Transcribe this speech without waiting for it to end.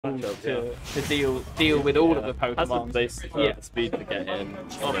to deal with all of the Pokemon. The speed to get in,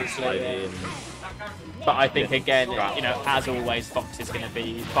 obviously. But I think again, you know, as always, Fox is going to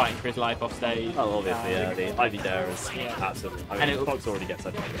be fighting for his life off stage. Oh, obviously, the Ivy Dare is absolutely. I mean, Fox already gets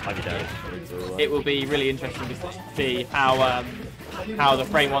Ivy Dare. It will be really interesting to see how the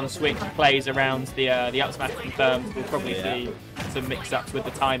frame 1 switch plays around the up smash confirmed. We'll probably see some mix-ups with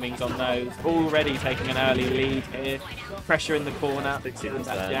the timings on those. Already taking an early lead here. Pressure in the corner. And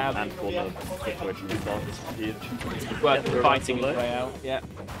jab. And corner situation with Fox is huge. Worth fighting his way out. Yeah.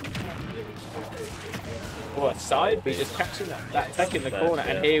 What side? We just catching that tech in the corner,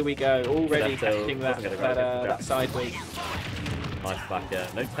 and here we go. Already catching that side week. Nice back air.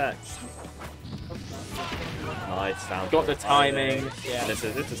 No text. Nice sound. Got the timing. Yeah. This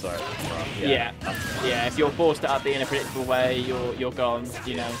is where yeah. If you're forced to up B in a predictable way, you're gone.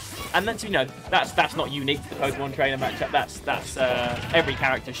 You know, and that's that's not unique to the Pokemon trainer matchup. That's every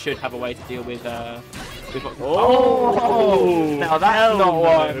character should have a way to deal with. Now that's not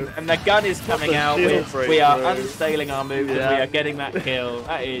one. And the gun is coming out. We are unstaling our moves. Yeah. We are getting that kill.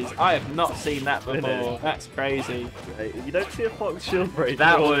 That is, I have not seen that before. That's crazy. You don't see a Fox shield break.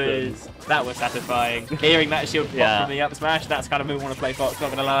 That was satisfying. Hearing that shield pop from the up smash, that's kind of move I want to play Fox.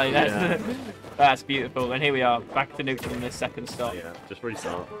 Not gonna lie. That's beautiful. And here we are, back to neutral in this second stop. Yeah, just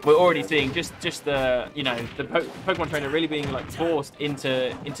restart. We're already seeing just the the Pokemon trainer really being like forced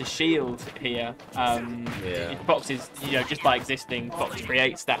into shield here. Fox is just by existing, Fox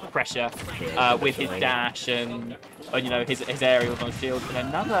creates that pressure with his dash and his aerials on shield. And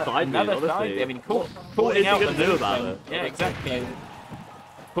another side. I mean, calling out the movement. Yeah, exactly.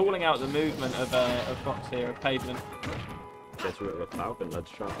 Calling out the movement of Fox here, of Pavement. Gets rid of a Falcon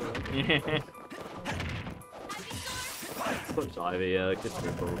ledge trap. Yeah. Such Ivy, good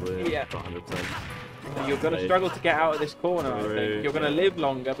to probably. Yeah. 100%. You're going to struggle to get out of this corner, I think. You're going to live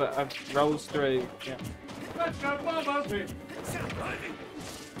longer, but rolls through. Yeah.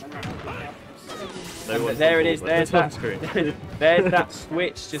 There it is. There's that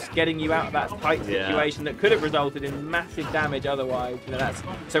switch, just getting you out of that tight situation that could have resulted in massive damage otherwise.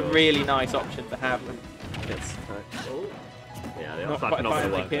 It's a really nice option to have. Not quite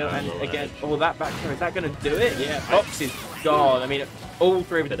finding the kill, and again, that back throw, is that going to do it? Yeah, Fox is gone. I mean, all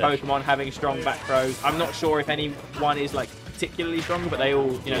three of the Pokemon having strong back throws. I'm not sure if any one is like particularly strong, but they all,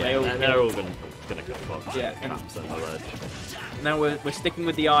 they're all going to cut Fox. Yeah, now we're sticking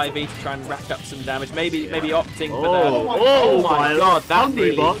with the Ivy to try and rack up some damage. Maybe opting for the. Oh my god, that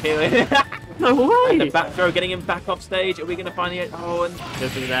really killing. No way! And the back throw, getting him back off stage. Are we going to find the? Oh, and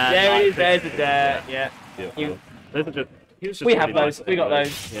there it is. There's the dare. Yeah. We have those. We got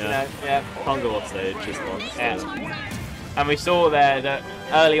those. Yeah. Can't go off stage. Just once. Yeah. And we saw there that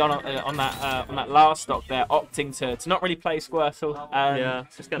early on that last stock, they're opting to not really play Squirtle.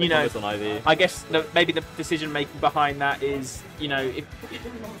 Just getting combos on Ivy. I guess maybe the decision making behind that is, if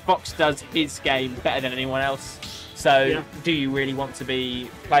Fox does his game better than anyone else. So do you really want to be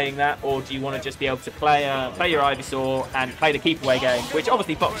playing that, or do you want to just be able to play your Ivysaur and play the keep away game, which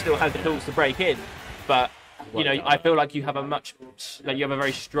obviously Fox still has the tools to break in, but. I feel like you have a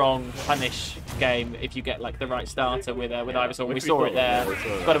very strong punish game if you get like the right starter with Ivysaur. We saw it there,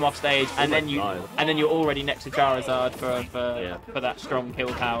 got him off stage, and then you're already next to Charizard for that strong kill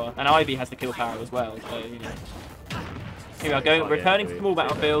power, and Ivy has the kill power as well. So here we are returning to small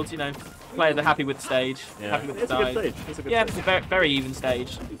battlefields. Players are happy with the stage, happy with the side. It's a very, very even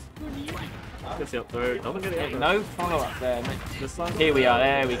stage. No follow-up there. Here we are.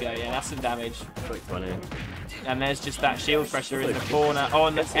 There we go. Yeah, that's some damage. And there's just that shield pressure in the corner. Oh,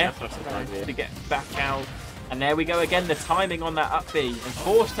 and the F to get back out. And there we go again. The timing on that up B and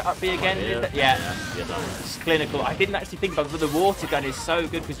forced to up B again. It's clinical. I didn't actually think about it, but the water gun is so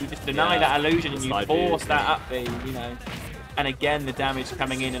good because you just deny that illusion and you force that up B. And again, the damage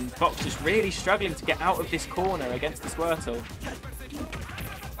coming in, and Fox just really struggling to get out of this corner against the Squirtle.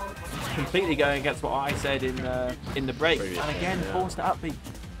 Completely going against what I said in the break, and again forced to up B.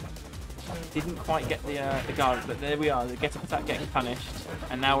 Didn't quite get the guard, but there we are. The get up attack getting punished,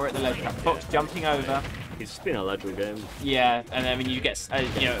 and now we're at the ledge trap. Fox jumping over. He's just been a ledge game. Yeah, and I mean you get so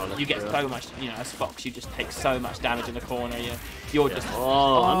much. As Fox, you just take so much damage in the corner. You're just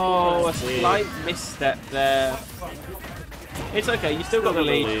a slight misstep there. It's okay, you still got the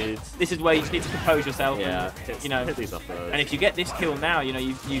lead. This is where you just need to compose yourself. And if you get this kill now,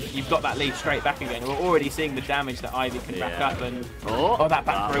 you've got that lead straight back again. We're already seeing the damage that Ivy can rack up, and that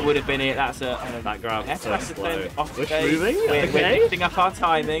back throw would have been it. That's that grab. Off the stage. We're lifting up our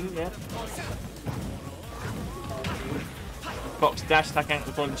timing. Fox dash attack out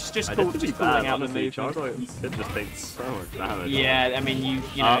the corner, just calling out the move. It just takes so much damage. Yeah, I mean,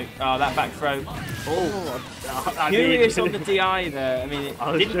 you know, that back throw. Oh, Curious on the DI there. I mean,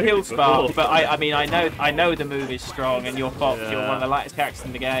 it didn't kill Spark, but I mean, I know the move is strong, and you're Fox. You're one of the lightest characters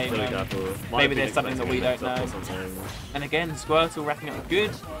in the game. Maybe there's something that we don't know. And again, Squirtle racking up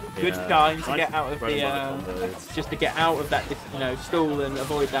good time to get out of the just to get out of that stall and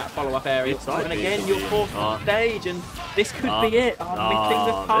avoid that follow-up area. And again, you're fourth on the stage, and this could be it. Missing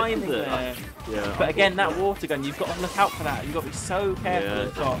the timing there. Yeah, but again, that water gun, you've got to look out for that. You've got to be so careful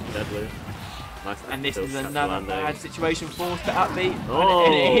at the top. Deadly. Nice, and this is another bad situation forced to upbeat.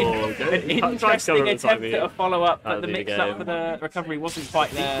 An interesting attempt at a follow-up, but the mix-up for the recovery wasn't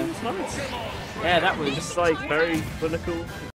quite there. Nice. Yeah, that was just like very clinical.